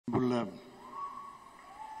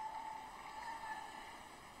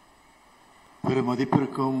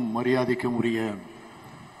பெருமதிப்பிற்கும் மரியாதைக்கும் உரிய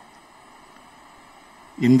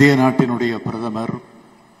இந்திய நாட்டினுடைய பிரதமர்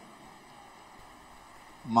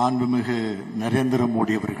மாண்புமிகு நரேந்திர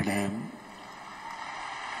மோடி அவர்களே,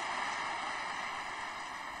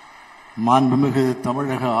 மாண்புமிகு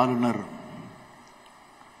தமிழக ஆளுநர்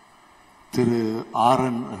திரு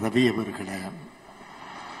ஆர்.என். ரவி அவர்களே,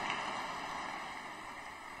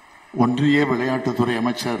 ஒன்றிய விளையாட்டுத்துறை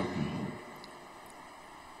அமைச்சர்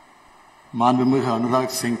மாண்புமிகு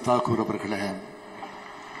அனுராக் சிங் தாக்கூர் அவர்களே,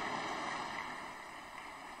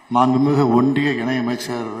 மாண்புமிகு ஒன்றிய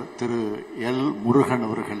இணையமைச்சர் திரு எல். முருகன்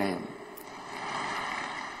அவர்களே,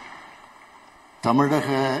 தமிழக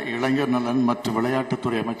இளைஞர் நலன் மற்றும்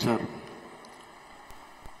விளையாட்டுத்துறை அமைச்சர்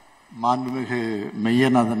மாண்புமிகு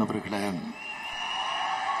மெய்யநாதன் அவர்களே,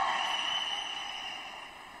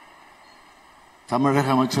 தமிழக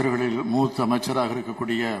அமைச்சர்களில் மூத்த அமைச்சராக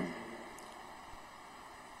இருக்கக்கூடிய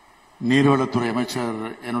நீர்வளத்துறை அமைச்சர்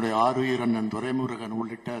என்னுடைய ஆருயிர் அண்ணன் துரைமுருகன்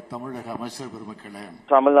உள்ளிட்ட தமிழக அமைச்சர் பெருமக்களே,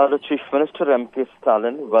 Tamil Nadu Chief Minister M.K.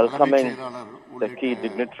 Stalin welcoming the key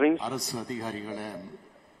dignitaries, அரசு அதிகாரிகளே,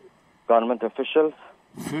 government officials,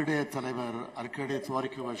 FIDE தலைவர் அர்கடே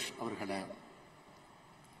துவாரிகவஷ் அவர்களே,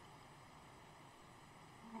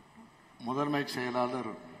 முதன்மை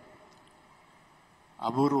செயலாளர்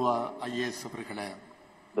அபூர்வா ஐஏஎஸ் அவர்களே,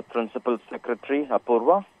 the Principal Secretary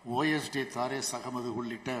Apurva, OSD Tharesh Ahmed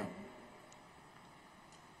உள்ளிட்ட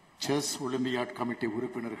செஸ் ஒலிம்பியாட் கமிட்டி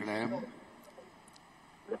உறுப்பினர்களே,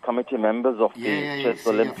 the committee members of the Chess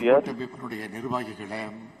Olympiad, நிர்வாகிகளே,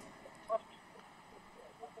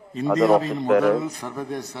 இந்தியாவின் முதல்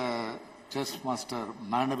சர்வதேச செஸ் மாஸ்டர்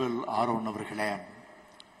மானுவல் ஆரோன் அவர்களே,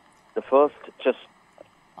 the first chess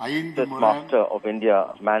master of India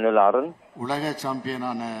Manuel Aron, உலக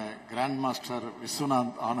சாம்பியனான கிராண்ட் மாஸ்டர்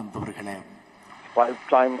விஸ்வநாத் ஆனந்த் அவர்களே,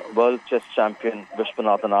 5-time world chess champion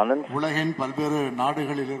Viswanathan Anand, உலகின் பல்வேறு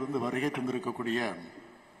நாடுகளிலிருந்து வருகை தந்திருக்கக்கூடிய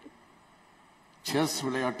செஸ்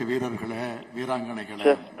விளையாட்டு வீரர்களே, வீராங்கனைகளே,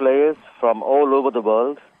 chess players from all over the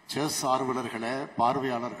world, chess ஆர்வலர்களே,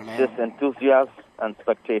 பார்வையாளர்களே, chess enthusiasts and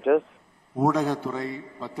spectators, ஊடகத்துறை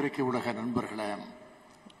பத்திரிகை ஊடக நண்பர்களே,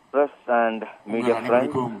 press and media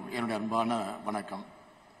friends, என்னுடைய அன்பான வணக்கம்.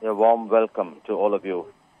 A warm welcome to all of you.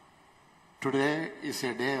 Today is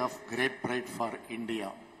a day of great pride for India.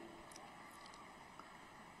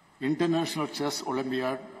 International Chess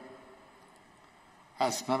Olympiad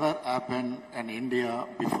has never happened in India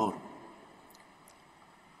before.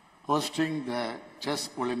 Hosting the Chess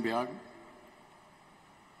Olympiad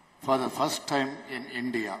for the first time in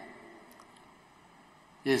India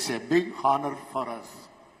is a big honor for us.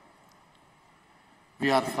 We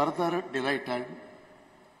are further delighted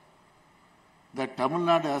that Tamil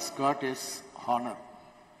Nadu has got its honor.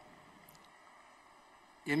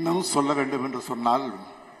 இன்னும் சொல்ல வேண்டும் என்று சொன்னால்,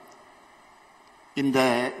 இந்த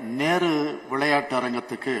நேரு விளையாட்டு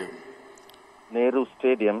அரங்கத்துக்கு Nehru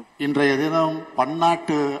stadium இன்றைய தினம்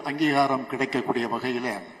பன்னாட்டு அங்கீகாரம் கிடைக்கக்கூடிய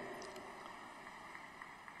வகையில்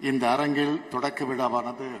இந்த அரங்கில் தொடக்க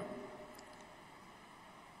விழாவானது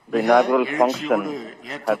the inaugural function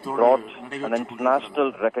has brought an international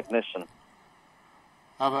recognition.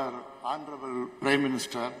 Our Honorable Prime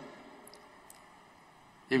Minister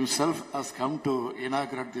himself has come to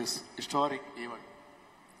inaugurate this historic event.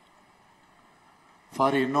 For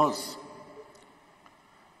he knows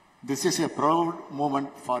this is a proud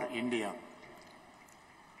moment for India.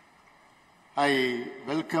 I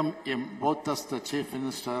welcome him both as the Chief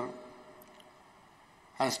Minister,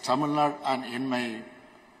 as Tamil Nadu, and in my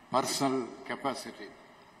personal capacity.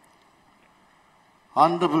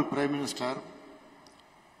 Honorable Prime Minister,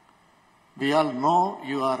 we all know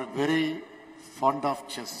you are very fond of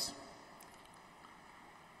chess.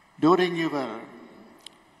 During your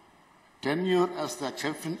tenure as the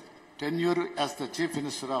Chief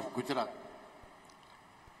Minister of Gujarat,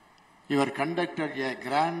 you have conducted a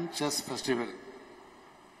grand chess festival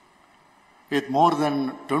with more than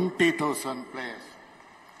 20,000 players.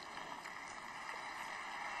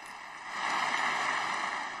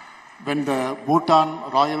 When the Bhutan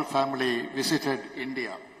royal family visited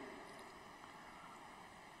India,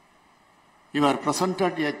 you were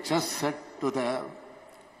presented a chess set to the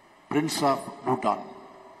Prince of Bhutan.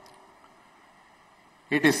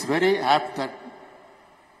 It is very apt that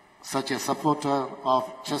such a supporter of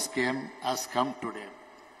chess game has come today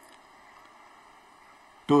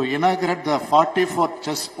to inaugurate the 44th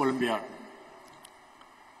Chess Olympiad.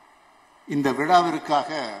 இந்த விழாவிற்காக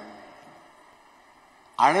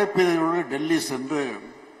அழைப்பிதழோடு டெல்லி சென்று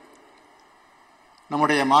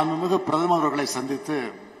நம்முடைய மாண்புமிகு பிரதமர் அவர்களை சந்தித்து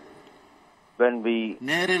when we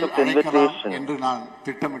took the invitation.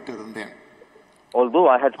 Although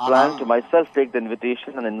I had planned to myself take the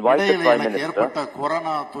invitation and invite the Prime Minister,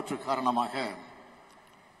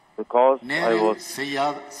 because I was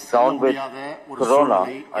down with Corona,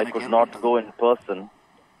 I could not go in person.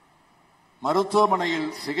 மருத்துவமனையில்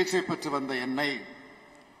சிகிச்சை பெற்று வந்த என்னை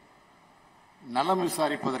நலம்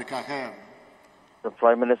விசாரிப்பதற்காக the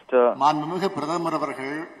Prime Minister மாண்புமிகு பிரதமர்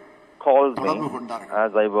அவர்கள் called me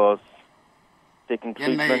as I was taking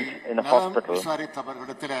treatment in a hospital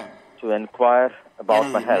to inquire about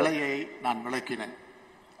my health.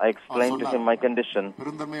 I explained to him my condition.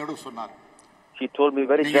 He told me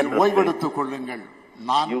very generously,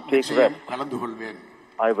 you take rest.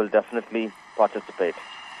 I will definitely participate.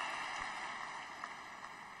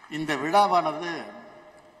 இந்த விழாவானது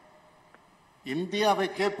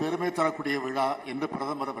இந்தியாவுக்கே பெருமை தரக்கூடிய விழா என்று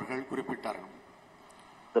பிரதமர் அவர்கள் குறிப்பிட்டார்கள்.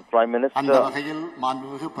 The Prime Minister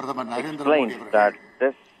explained that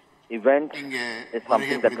this event is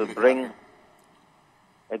something that will bring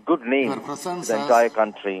a good name to the entire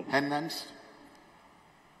country.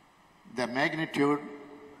 The magnitude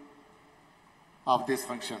of this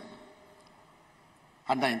function,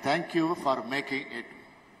 and I thank you for making it.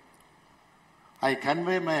 I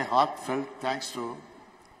convey my heartfelt thanks to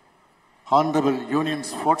Honorable Union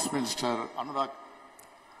Sports Minister Anand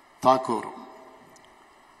Thakur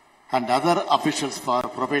and other officials for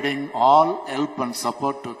providing all help and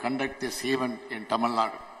support to conduct this event in Tamil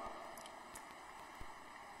Nadu.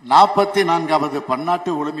 44வது பன்னாட்டு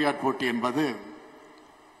olympiad போட்டி என்பது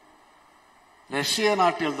ரஷ்ய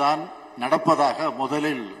நாட்டில்தான் நடப்பதாக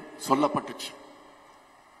முதலில் சொல்லப்பட்டுச்சு.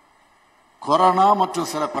 Corona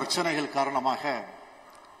மற்றும் சில பிரச்சனைகள் காரணமாக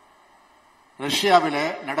ரஷ்யாவிலே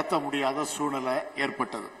நடத்த முடியாத சூழ்நிலை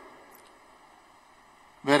ஏற்பட்டது.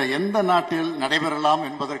 வேற எந்த நாட்டில் நடைபெறலாம்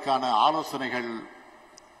என்பதற்கான ஆலோசனைகள்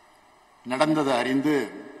நடந்தது அறிந்து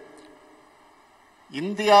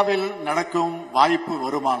இந்தியாவில் நடக்கும் வாய்ப்பு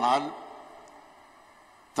வருமானால்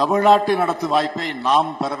தமிழ்நாட்டில் நடத்தும் வாய்ப்பை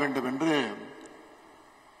நாம் பெற வேண்டும் என்று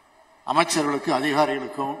அமைச்சர்களுக்கு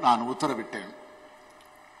அதிகாரிகளுக்கும் நான் உத்தரவிட்டேன்.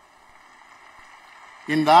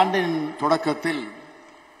 இந்த ஆண்டின் தொடக்கத்தில்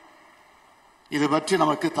இது பற்றி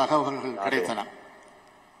நமக்கு தகவல்கள் கிடைத்தன.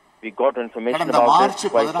 கடந்த மார்ச்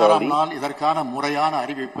 16ஆம் நாள் இதற்கான முறையான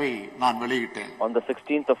அறிவிப்பை நான் வெளியிட்டேன். On the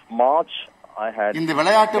 16th of March, I had இந்த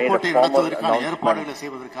விளையாட்டு போட்டி நடத்துவதற்கான ஏற்பாடுகளை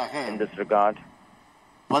செய்வதற்காக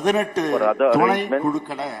 18 துணை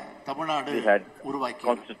குழுக்களை தமிழ்நாடு உருவாக்கி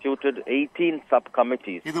constituted 18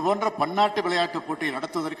 subcommittees. இது போன்ற பன்னாட்டு விளையாட்டு போட்டி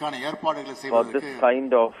நடத்துவதற்கான ஏற்பாடுகளை செய்வதற்கு this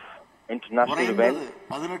kind of international event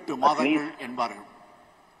 18 மாதங்கள் என்பார்கள்.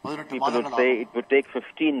 18 மாதங்கள் say it would take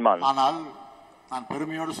 15 months. ஆனால் நான்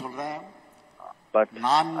பெருமையோடு சொல்றேன், but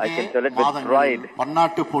I can tell it with pride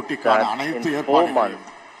பன்னாட்டு போட்டிக்கான அனைத்து ஏற்பாடுகளும்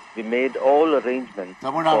we made all arrangements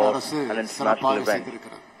for an international event.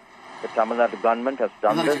 The Tamil Nadu government has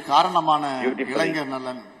done this. இதற்கு காரணமான இளைஞர்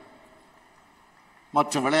நலன்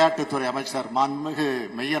மற்றும் விளையாட்டுத்துறை அமைச்சர் மாண்புமிகு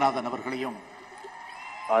மெய்யநாதன் அவர்களையும்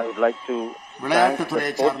I would like to thank the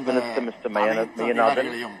Sports Minister Mr.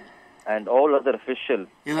 Mayyanathan and all other officials.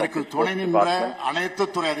 இதற்கு துணை நின்ற அனைத்து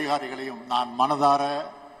துறை அதிகாரிகளையும் நான் மனதார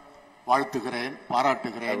வாழ்த்துகிறேன்,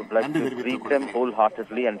 பாராட்டுகிறேன், நன்றி தெரிவித்துக் கொள்கிறேன்.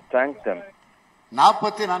 wholeheartedly and thank them.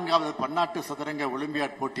 44வது பன்னாட்டு சதுரங்க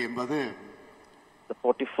ஒலிம்பியாட் போட்டி என்பது the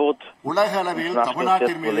 44th உலக அளவில்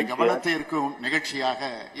தமிழ்நாட்டின் மீது கவனத்தை ஈர்க்கும் நிகழ்ச்சியாக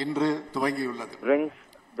இன்று துவங்கியுள்ளது. brings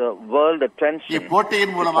the world attention.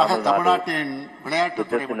 இப்போட்டியின் மூலமாக தமிழ்நாட்டின்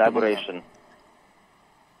விளையாட்டுத்துறை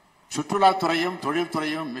சுற்றுலாத்துறையும்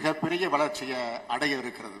தொழில்துறையும் மிகப்பெரிய வளர்ச்சியை அடைய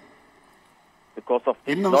இருக்கிறது. Because of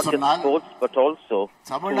not just sports but also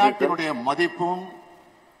தமிழ்நாட்டினுடைய மதிப்பும்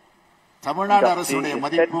தமிழ்நாடு அரசுடைய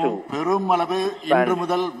மதிப்பும் பெருமளவு இன்று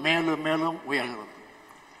முதல் மேலும் மேலும் உயர்கிறது.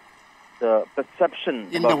 The perception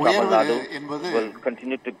about Tamil Nadu will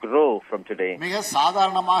continue to grow from today. மிக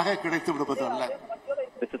சாதாரணமாக கிடைத்து விடுவது அல்ல.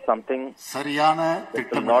 This is something சரியான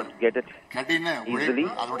திட்டம். Not get it கடின உழைப்பு,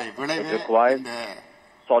 அதனுடைய விளைவு, it requires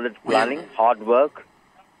solid planning, hard work.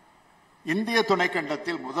 இந்திய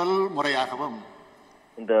துணைக்கண்டத்தில் முதல் முறையாகவும்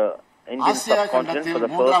in the Indian subcontinent for the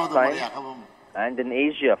first time and in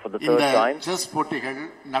Asia for the third time chess போட்டிகள்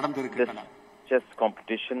நடந்திருக்கின்றன. chess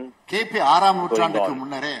competition கிபி 6ஆம் நூற்றாண்டுக்கு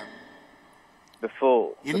முன்னரே before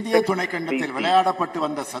இந்திய துணைக்கண்டத்தில் விளையாடப்பட்டு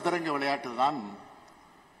வந்த சதுரங்க விளையாட்டு தான்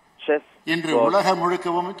chess இன்று உலகம்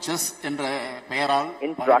முழுக்கவும் செஸ் என்ற பெயரால்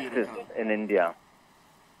in practice in India.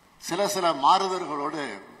 சில மாறுதல்களோடு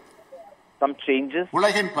some changes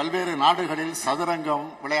உலகின் பல்வேறு நாடுகளில் சதுரங்கம்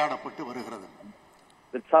விளையாடப்பட்டு வருகிறது.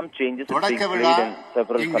 with some changes being made in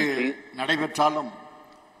several countries. நடைபெற்றாலும்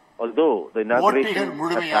although the inauguration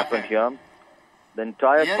has happened here, The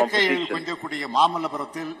entire competition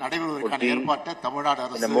would be in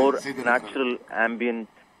a more natural ambience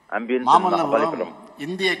in Mamallapuram.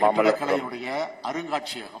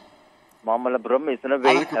 Mamallapuram is in a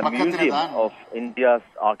way a museum of India's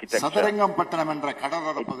architecture.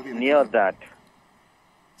 It's near that.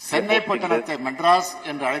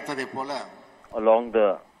 Along the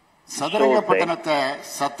shore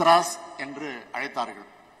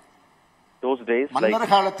those days, like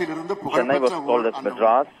Chennai was called as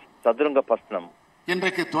Madras, Sadarangapatnam.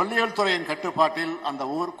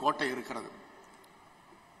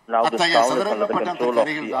 Now the town is under the control of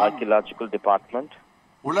the archaeological department.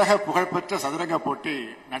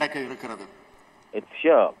 It's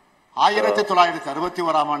here.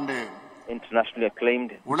 Internationally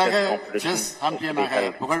acclaimed chess competition is to be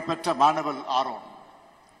held.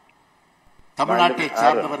 Anand is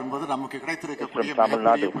from Tamil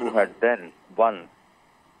Nadu, who had then won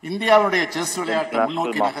international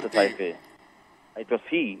master title. It was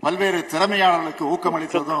he who took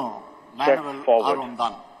chess forward.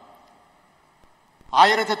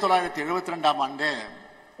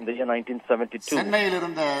 In the year 1972,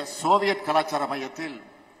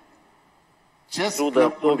 through the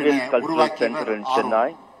Soviet Cultural Center in Chennai,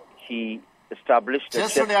 he established a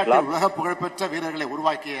chess club.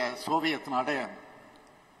 Soviet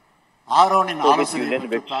Union,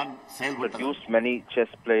 which produced many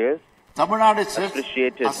chess players,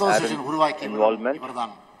 appreciated Anand's involvement,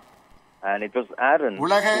 and it was Anand who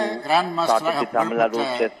started the Tamil Nadu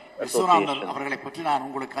Chess Association.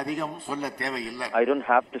 I don't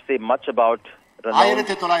have to say much about renowned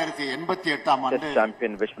chess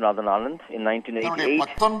champion Viswanathan Anand. In 1988,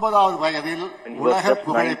 when he was just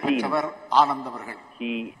 19,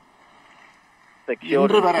 he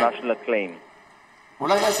secured international acclaim. Till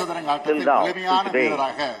now, till today.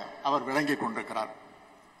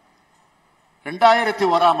 In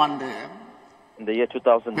the year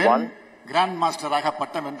 2001,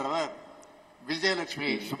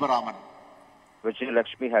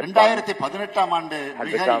 Vijayalakshmi had become the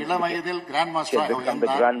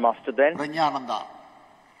Grandmaster then.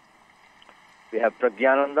 We have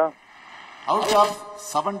Pragyananda. Out of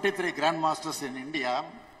 73 Grandmasters in India,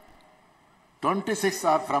 26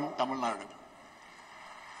 are from Tamil Nadu.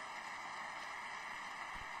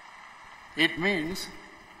 It means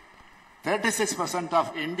 36% of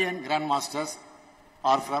Indian Grandmasters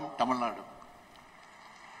are from Tamil Nadu.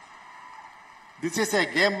 This is a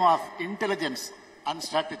game of intelligence and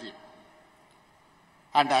strategy.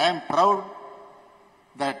 And I am proud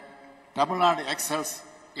that Tamil Nadu excels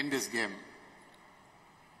in this game.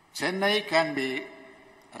 Chennai can be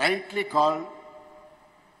rightly called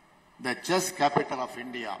the chess capital of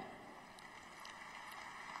India.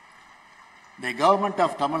 The government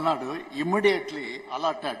of Tamil Nadu immediately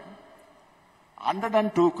allotted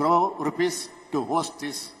 102 crore rupees to host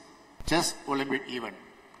this chess Olympiad event.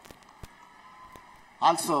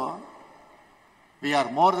 Also, we are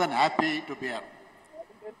more than happy to bear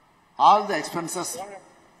all the expenses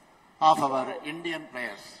of our Indian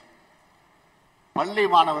players. பள்ளி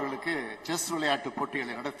மாணவர்களுக்கு chess விளையாட்டு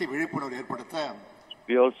போட்டிகளை நடத்தி விழிப்புணர்வு ஏற்படுத்த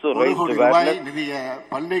we also raised awareness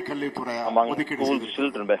among school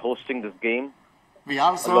children by hosting this game. We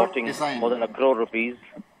also allotting more than 1 crore rupees.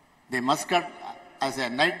 The mascot as a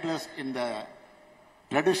night dress in the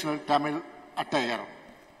traditional Tamil attire,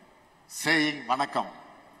 saying Vanakkam.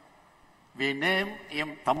 We name him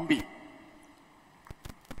Thambi.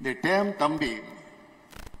 The term Thambi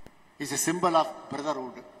is a symbol of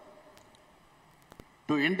brotherhood,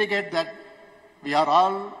 to indicate that we are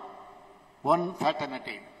all one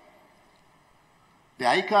fraternity. The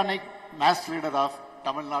iconic mass leader of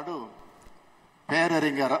Tamil Nadu,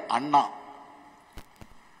 Peraringer Anna,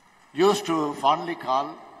 used to fondly call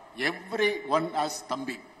everyone as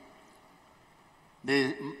Thambi. The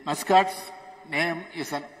mascot's name is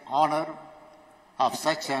an honor of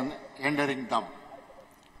such an enduring dam.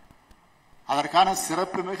 அதற்கான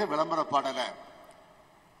சிறப்புமிகு விளம்பர பாடல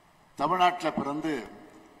தமிழ்நாட்டில் பிறந்து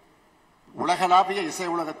உலகளாவிய இசை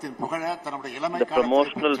உலகத்தின் புகழ தன்னுடைய இளமை The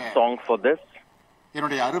promotional song for this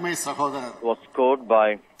என்னுடைய அருமை சகோதரர் was scored by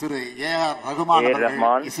Thiru A.R. Rahman அவர்கள்,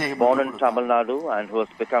 born in Tamil Nadu and who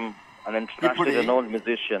has become an internationally renowned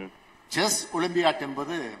musician. Chess olympiad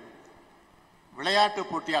என்பது விளையாட்டு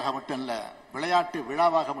போட்டியாக மட்டுமல்ல, விளையாட்டு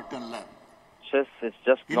விழாவாக மட்டுமல்ல, chess is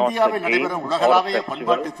just not a game நடைபெறும் உலகளாவிய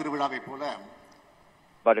பண்பாட்டு திருவிழாவை போல,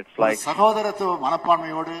 but it's like சகோதரத்துவ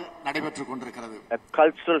மனப்பான்மையோடு நடைபெற்றுக் கொண்டிருக்கிறது. A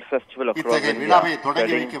cultural festival across India,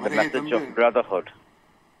 spreading the message of brotherhood.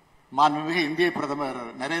 மாண்புமிகு இந்திய பிரதமர்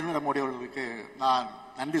நரேந்திர மோடி அவர்களுக்கு நான்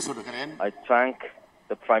நன்றி சொல்கிறேன். I thank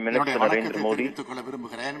the Prime Minister Narendra Modi.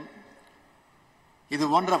 விரும்புகிறேன். இது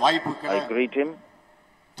போன்ற வாய்ப்புகளை I greet him.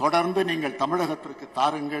 தொடர்ந்து நீங்கள் தமிழகத்திற்கு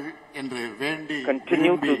தாருங்கள் என்று வேண்டி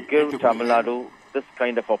Continue to give Tamil Nadu this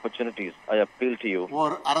kind of opportunities. I appeal to you.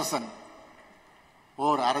 ஓர் அரசன்,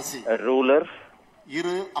 ஓர் அரசி, a ruler,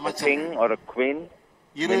 இரு a அமைச்சர்கள், king or a queen,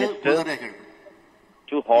 இரு குதிரைகள்,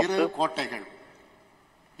 2 horses, இரு கோட்டைகள்,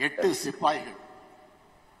 8 சிப்பாய்கள்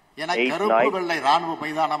என 8 கருப்பு knights. வெள்ளை ராணுவ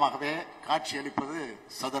மைதானமாகவே காட்சியளிப்பது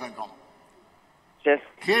சதுரங்கம். Chess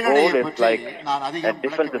board is like a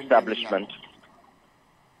defense establishment.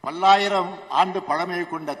 பல்லாயிரம் ஆண்டு பழமையை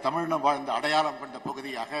கொண்ட தமிழினம் வாழ்ந்த அடையாளம் கொண்ட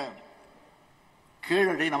பகுதியாக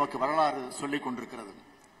கீழடி நமக்கு வரலாறு சொல்லிக் கொண்டிருக்கிறது.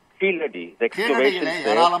 Keeladi, the கீழடியிலே excavations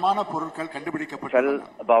ஏராளமான பொருட்கள் கண்டுபிடிக்கப்பட்டுள்ளன.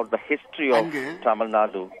 tell about the history of Tamil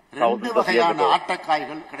Nadu. ரெண்டு வகையான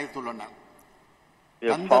ஆட்டக்காய்கள் கிடைத்துள்ளன. We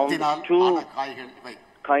have found தந்தத்தினால் 2 ஆன காய்கள் இவை.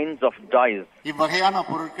 kinds of dice. இவ்வகையான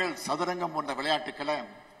பொருட்கள் சதுரங்கம் போன்ற விளையாட்டுக்களை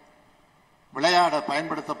விளையாட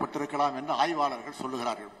பயன்படுத்தப்பட்டிருக்கலாம் என்று ஆய்வாளர்கள்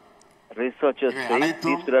சொல்லுகிறார்கள். Researchers say these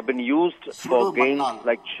could have been used for games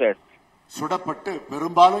like chess. சுடப்பட்டு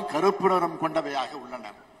பெரும்பாலும் கருப்பு நிறம் கொண்டவையாக உள்ளன.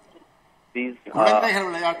 These குழந்தைகள்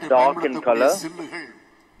விளையாட்டு dark in color, சில்லுகள்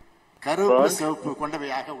கருப்பு சிவப்பு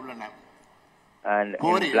கொண்டவையாக உள்ளன. and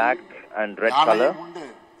in black and red color. உண்டு,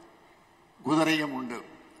 குதிரையும் உண்டு,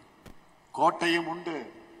 கோட்டையும் உண்டு,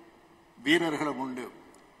 வீரர்களும் உண்டு,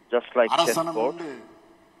 just like அரசனும் chessboard. உண்டு,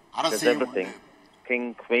 There's அரசியும் everything. உண்டு. King,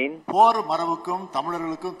 queen. போர் மரபுக்கும்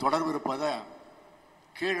தமிழர்களுக்கும் தொடர்பு இருப்பதை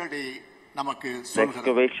கீழடி நமக்கு The சொல்கிறது.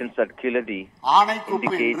 excavations at Keeladi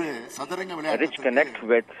ஆணைக்குப்பு என்று சதுரங்க a rich விளையாட்டு connect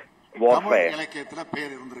with தமிழ் warfare. இலக்கியத்துல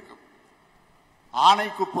பேர் இருந்திருக்கு.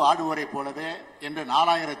 ஆணைக்குப்பு ஆடுவோரை போலவே என்று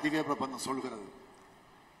 4000 திவ்ய பிரபந்தம் சொல்கிறது.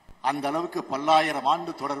 அந்த அளவுக்கு பல்லாயிரம்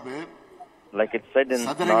ஆண்டு தொடர்பு Like it said in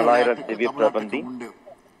சதுரங்க 4000 விளையாட்டுக்கு Divya தமிழ்நாட்டுக்கு Prabandhi, உண்டு.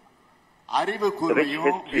 அறிவு the rich கூர்மையும்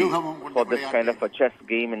history யூகமும் கொண்ட for this kind of விளையாட்டு a chess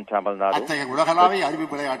game in Tamil Nadu அத்தகைய உலகளாவிய அறிவு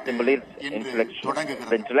விளையாட்டு stimulates என்று the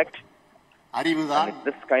தொடங்குகிறது. intellect. அறிவுதான் And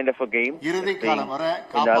this kind of a game இறுதி is காலம் being வர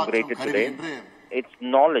காப்பாற்றும் inaugurated கருவி today. என்று It's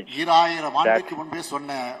knowledge 2000 ஆண்டுக்கு முன்பே சொன்ன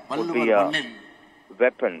would be வள்ளுவர் a மண்ணில்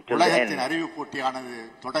weapon till the உலகத்தின் end. அறிவு போட்டியானது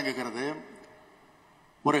தொடங்குகிறது.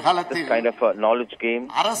 ஒரு This காலத்தில் kind of a knowledge game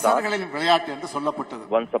starts. அரசர்களின் விளையாட்டு என்று சொல்லப்பட்டது.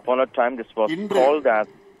 Once upon a time this was இன்று called as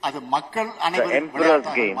அது மக்கள் the அனைவரும் emperor's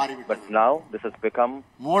விளையாட்டாக game, but மாறிவிட்டது. now this has become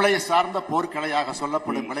மூளை சார்ந்த போர்க்கலையாக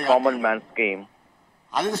சொல்லப்படும் the விளையாட்டு common man's game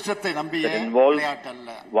அதிர்ஷ்டத்தை நம்பிய that involves விளையாட்டு அல்ல,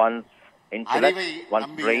 one's intellect, அறிவை one's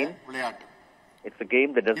நம்பிய brain. விளையாட்டு. It's a game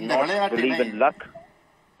that does இந்த not விளையாட்டினை believe in luck,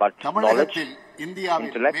 but knowledge. தமிழகத்தில் இந்தியாவில்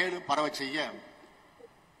intellect, மேலும் பரவச் செய்ய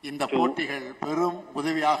இந்த to போட்டிகள் பெரும்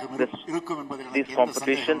உதவியாக இருக்கும் என்பதில் These எனக்கு எந்த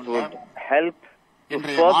competitions சந்தேகமும் would இல்லை. help to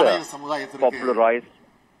இன்றைய further மாணவ சமுதாயத்திற்கு popularize,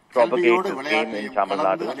 propagate கல்வியோடு this game in விளையாட்டையும் Tamil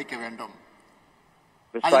கலந்து Nadu. அளிக்க வேண்டும்.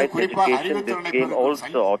 அதில் Besides குறிப்பாக education, this அறிவுத்திறனை game பெருக்கும்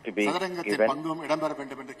also ought to be சதுரங்கத்தின் given. பங்கும் இடம்பெற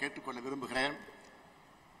வேண்டும் என்று கேட்டுக்கொள்ள விரும்புகிறேன்.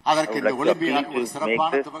 அதற்கு I would இந்த like to ஒலிம்பியாட் appeal ஒரு to சிறப்பான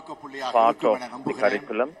make this துவக்க புள்ளியாக part இருக்கும் of என the நம்புகிறேன்.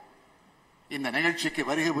 curriculum. இந்த நிகழ்ச்சிக்கு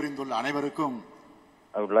வருகை புரிந்துள்ள அனைவருக்கும்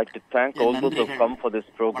I would like to thank all those who have come for this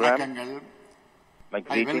program. வணக்கங்கள். My I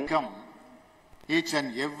greetings. welcome each and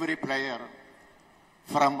every player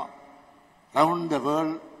from around the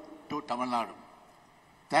world to Tamil Nadu.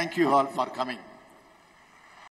 Thank you all for coming.